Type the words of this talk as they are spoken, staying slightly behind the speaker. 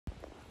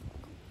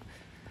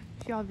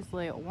She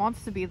obviously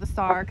wants to be the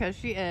star because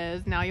she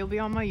is. Now you'll be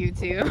on my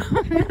YouTube.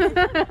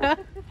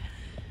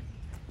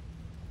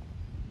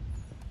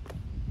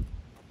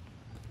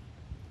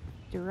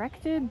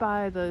 Directed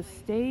by the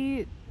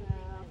state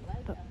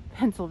of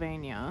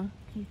Pennsylvania.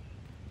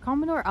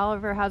 Commodore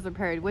Oliver Hazard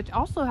Perry, which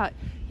also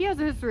he has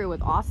a history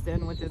with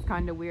Austin, which is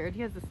kind of weird.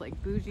 He has this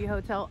like bougie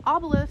hotel.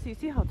 Obelisk, you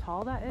see how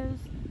tall that is?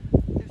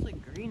 There's like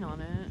green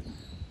on it.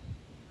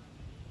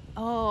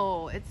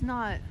 Oh, it's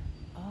not.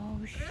 Oh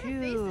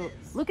shoot.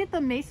 Look at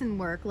the mason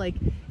work. Like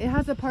it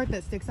has a part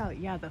that sticks out.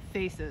 Yeah, the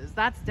faces.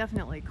 That's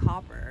definitely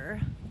copper.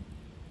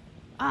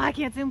 Ah, I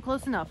can't zoom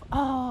close enough.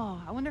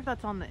 Oh, I wonder if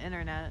that's on the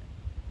internet.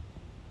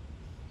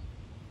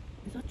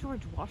 Is that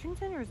George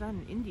Washington or is that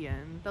an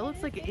Indian? That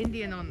looks like an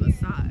Indian on the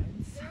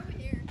sides.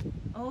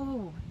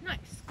 Oh,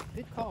 nice.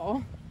 Good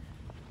call.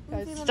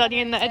 Guys,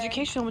 studying the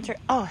educational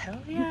material. Oh,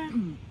 hell yeah.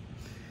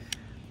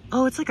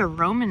 Oh, it's like a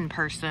Roman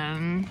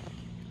person.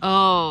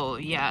 Oh,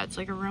 yeah, it's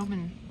like a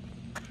Roman.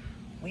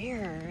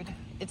 Weird.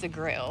 It's a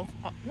grail.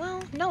 Oh,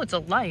 well, no, it's a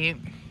light.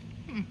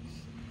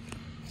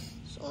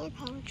 Solar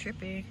power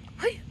trippy.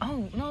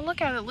 Oh, no, look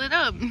at it lit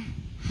up.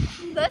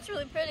 That's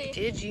really pretty.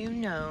 Did you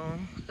know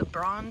the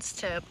bronze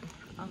tip?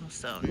 Oh,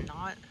 so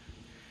not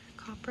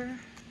copper.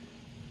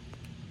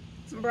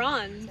 It's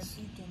bronze.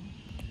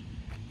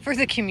 For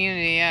the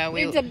community, yeah.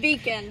 It's a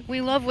beacon.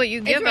 We love what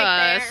you give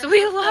right us. there.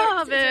 We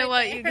love It's it right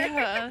what there. you give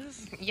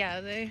us.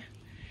 Yeah, they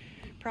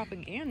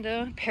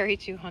propaganda. Perry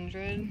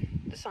 200.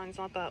 The sign's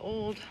not that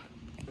old.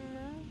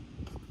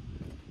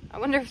 I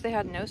wonder if they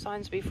had no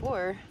signs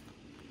before.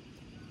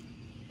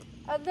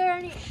 Are there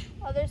any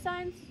other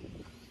signs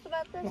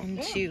about this? 1,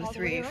 2,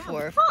 3,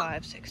 4,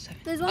 5, 6, 7.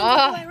 There's one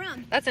all the way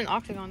around. That's an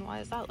octagon. Why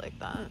is that like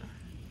that?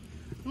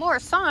 More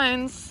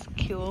signs.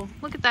 Cool.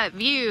 Look at that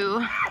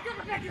view.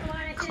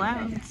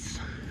 Clouds.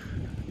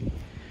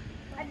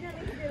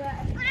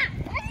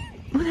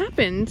 What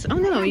happened? Oh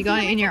no, you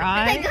got it in your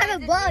I eye?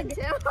 got a bug.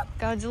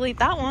 Gotta delete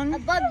that A one.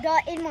 bug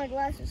got in my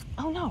glasses.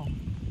 Oh no.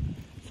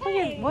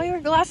 What are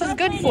your glasses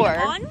good for?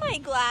 On my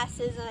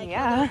glasses and I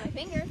Yeah. cut off my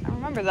finger. I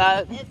remember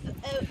that.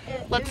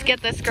 Let's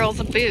get this girl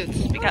some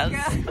boots because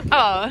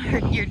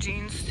your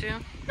jeans too.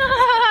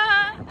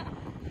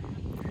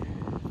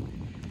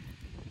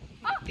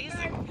 These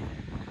are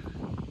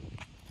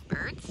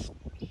birds.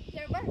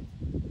 They're birds.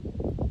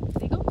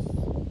 Seagulls.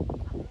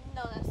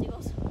 No, not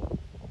seagulls.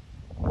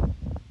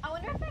 I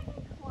wonder if I can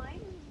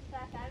climb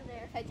back out of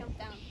there if I jump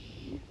down.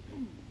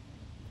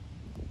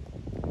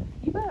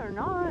 You better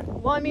not.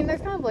 Well, I mean,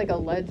 there's kind of like a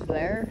ledge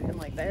there and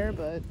like there,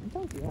 but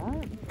don't do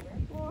that.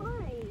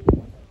 Why?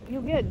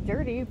 You'll get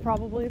dirty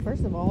probably.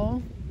 First of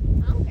all,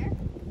 I don't care.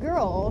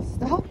 girl,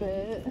 stop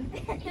it.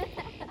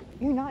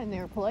 You're not in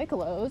their play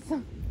clothes.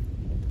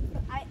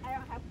 I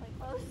don't have play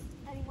clothes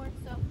anymore,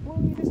 so. Well,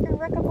 you're just gonna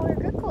wreck up all your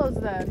good clothes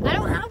then. I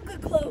don't have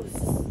good clothes.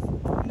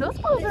 Those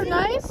clothes are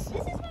nice.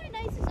 This is my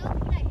nicest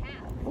outfit I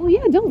have. Well,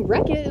 yeah, don't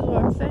wreck it is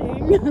what I'm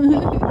saying.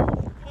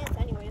 Pants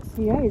anyways.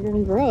 Yeah, you're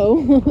gonna grow.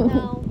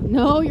 No.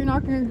 No, you're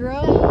not gonna grow.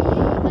 I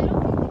don't think they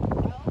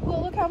grow.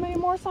 Well, look how many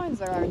more signs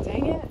there are.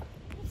 Dang it.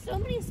 There's so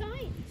many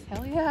signs.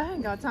 Hell yeah, I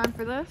ain't got time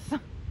for this.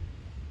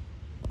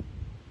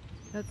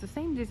 That's the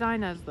same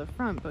design as the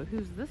front, but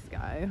who's this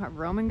guy? A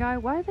Roman guy?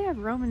 Why do they have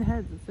Roman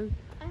heads? It's so,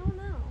 I don't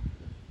know.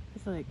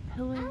 it's like I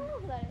pillar. don't know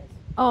who that is.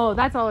 Oh,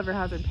 that's Oliver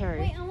Hazard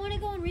Perry. Wait, I want to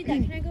go and read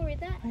that. Can I go read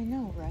that? I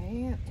know,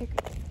 right?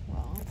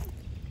 Well,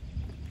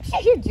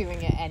 you're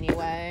doing it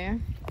anyway.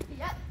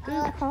 Yep.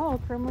 Good call,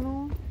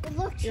 criminal. Good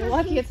luck You're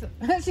trying. lucky it's.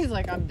 She's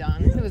like, I'm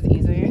done. It was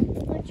easy.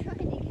 We're trying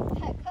to get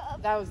back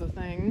up. That was the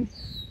thing.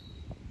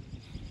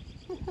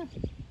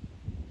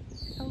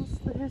 Tell us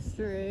the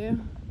history.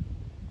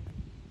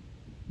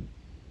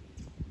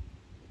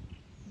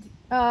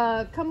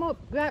 Come up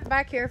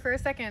back here for a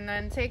second,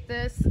 then take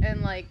this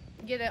and like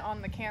get it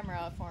on the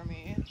camera for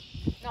me.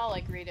 And I'll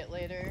like read it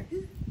later.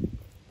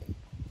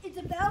 It's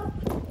about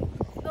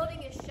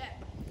building a ship.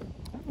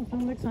 Oh,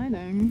 sounds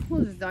exciting.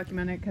 We'll just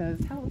document it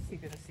because how else are you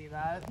gonna see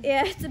that?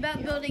 Yeah, it's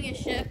about building a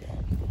ship.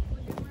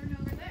 What you learn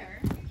over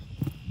there?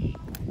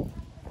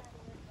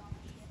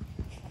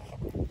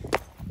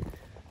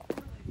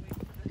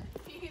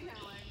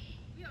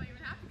 We don't even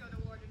have to go to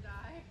war to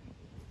die.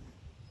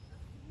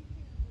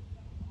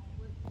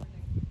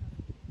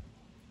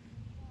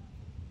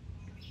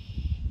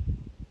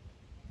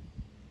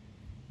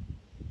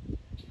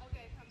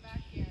 Okay, come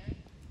back here.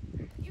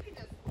 You can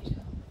just,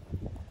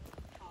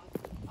 pause.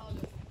 I'll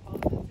just pause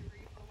it to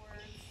read the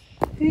words.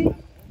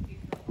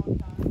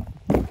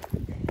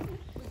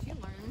 What'd you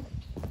learn?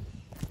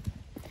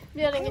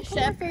 Building a Put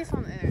your ship face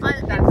on there.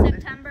 in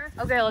September.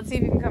 Okay, let's see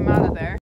if you can come out of there.